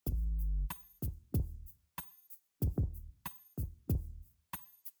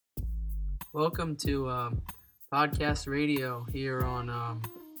Welcome to podcast radio here on.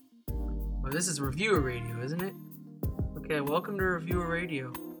 Well, this is Reviewer Radio, isn't it? Okay, welcome to Reviewer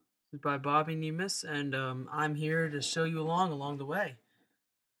Radio. This is by Bobby Nemus, and I'm here to show you along the way.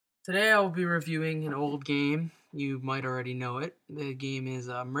 Today I will be reviewing an old game. You might already know it. The game is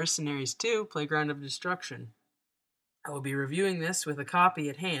Mercenaries 2: Playground of Destruction. I will be reviewing this with a copy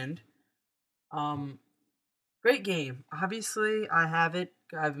at hand. Great game. Obviously, I have it.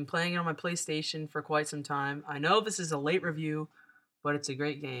 I've been playing it on my PlayStation for quite some time. I know this is a late review, but it's a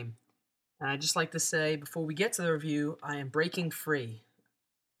great game. And I'd just like to say, before we get to the review, I am breaking free.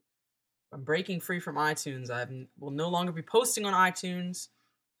 I'm breaking free from iTunes. I will no longer be posting on iTunes.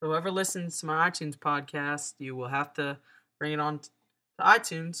 So whoever listens to my iTunes podcast, you will have to bring it on to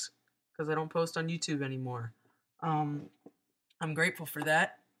iTunes because I don't post on YouTube anymore. I'm grateful for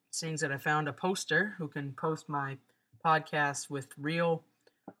that. Seeing that I found a poster who can post my podcast with real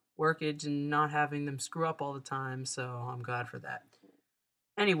workage and not having them screw up all the time, so I'm glad for that.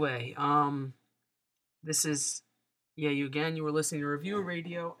 Anyway, this is, you were listening to Reviewer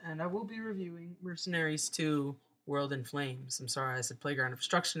Radio, and I will be reviewing Mercenaries 2: World in Flames. I'm sorry, I said Playground of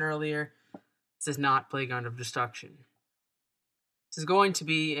Destruction earlier. This is not Playground of Destruction. This is going to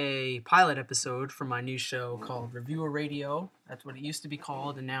be a pilot episode for my new show called Reviewer Radio. That's what it used to be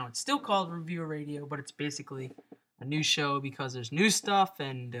called, and now it's still called Reviewer Radio, but it's basically a new show because there's new stuff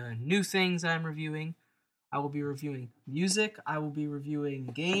and new things I'm reviewing. I will be reviewing music, I will be reviewing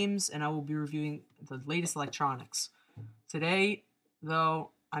games, and I will be reviewing the latest electronics. Today,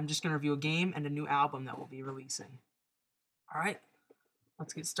 though, I'm just going to review a game and a new album that we'll be releasing. Alright,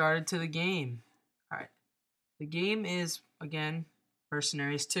 let's get started to the game. Alright, the game is, again,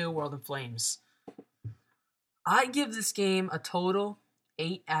 Mercenaries 2: World in Flames. I give this game a total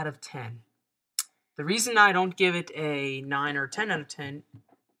 8 out of 10. The reason I don't give it a 9 or 10 out of 10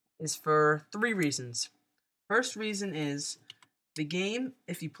 is for 3 reasons. First reason is the game,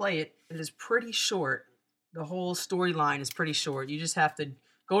 if you play it, it is pretty short. The whole storyline is pretty short. You just have to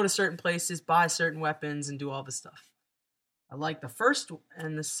go to certain places, buy certain weapons, and do all this stuff. I like the first,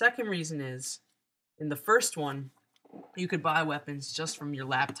 and the second reason is, in the first one, you could buy weapons just from your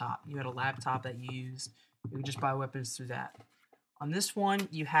laptop. You had a laptop that you used. You could just buy weapons through that. On this one,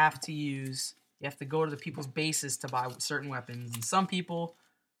 you have to go to the people's bases to buy certain weapons. And some people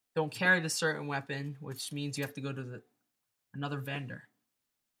don't carry the certain weapon, which means you have to go to another vendor.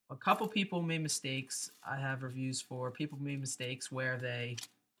 A couple people made mistakes. I have reviews for people made mistakes where they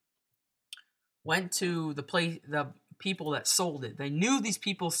went to the people that sold it. They knew these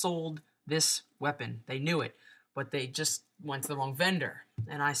people sold this weapon. They knew it. But they just went to the wrong vendor.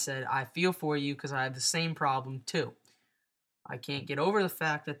 And I said, I feel for you because I have the same problem too. I can't get over the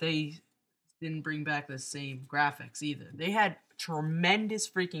fact that they didn't bring back the same graphics either. They had tremendous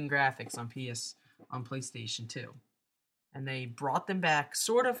freaking graphics on PlayStation 2. And they brought them back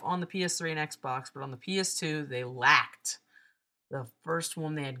sort of on the PS3 and Xbox, but on the PS2 they lacked. The first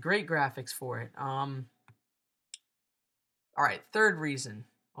one, they had great graphics for it. Alright, third reason.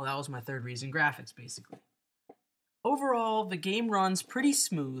 Well, that was my third reason, graphics basically. Overall, the game runs pretty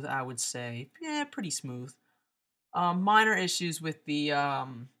smooth, I would say. Yeah, pretty smooth. Minor issues with the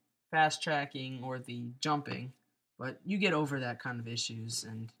fast tracking or the jumping, but you get over that kind of issues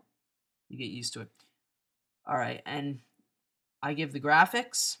and you get used to it. Alright, and I give the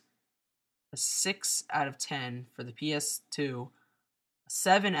graphics a 6 out of 10 for the PS2, a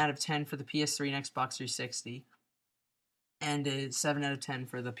 7 out of 10 for the PS3 and Xbox 360, and a 7 out of 10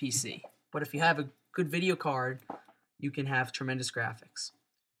 for the PC. But if you have a good video card, you can have tremendous graphics.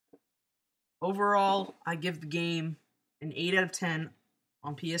 Overall, I give the game an 8 out of 10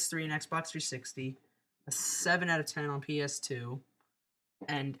 on PS3 and Xbox 360, a 7 out of 10 on PS2,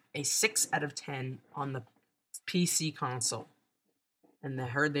 and a 6 out of 10 on the PC console. And I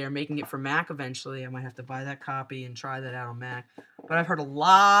heard they are making it for Mac eventually. I might have to buy that copy and try that out on Mac. But I've heard a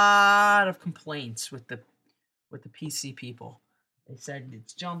lot of complaints with the PC people. They said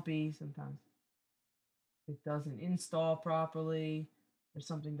it's jumpy sometimes. It doesn't install properly, or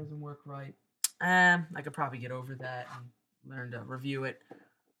something doesn't work right. I could probably get over that and learn to review it.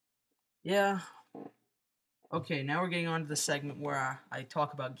 Yeah. Okay, now we're getting on to the segment where I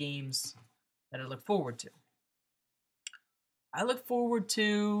talk about games that I look forward to. I look forward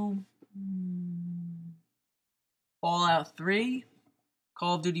to Fallout 3,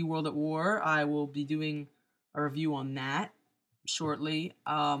 Call of Duty World at War. I will be doing a review on that shortly.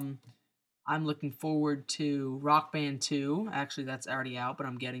 I'm looking forward to Rock Band 2. Actually, that's already out, but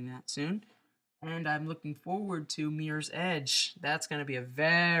I'm getting that soon. And I'm looking forward to Mirror's Edge. That's going to be a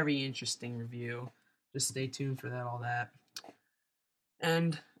very interesting review. Just stay tuned for that, all that.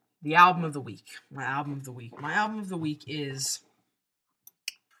 And the album of the week. My album of the week. My album of the week is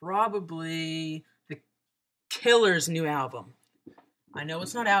probably the Killer's new album. I know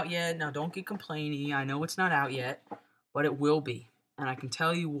it's not out yet. Now, don't get complaining. I know it's not out yet, but it will be. And I can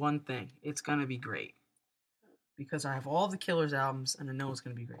tell you one thing. It's going to be great. Because I have all the Killers albums, and I know it's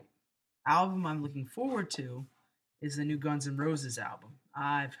going to be great. Album I'm looking forward to is the new Guns N' Roses album.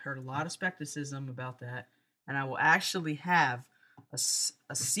 I've heard a lot of skepticism about that, and I will actually have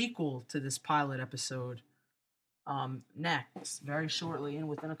a sequel to this pilot episode next, very shortly, and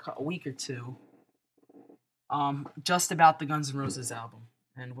within a week or two, just about the Guns N' Roses album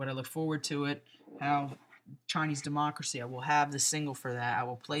and what I look forward to it, how Chinese Democracy, I will have the single for that. I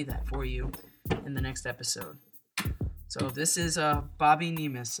will play that for you in the next episode. So this is Bobby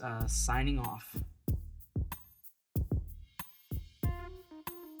Nemus signing off.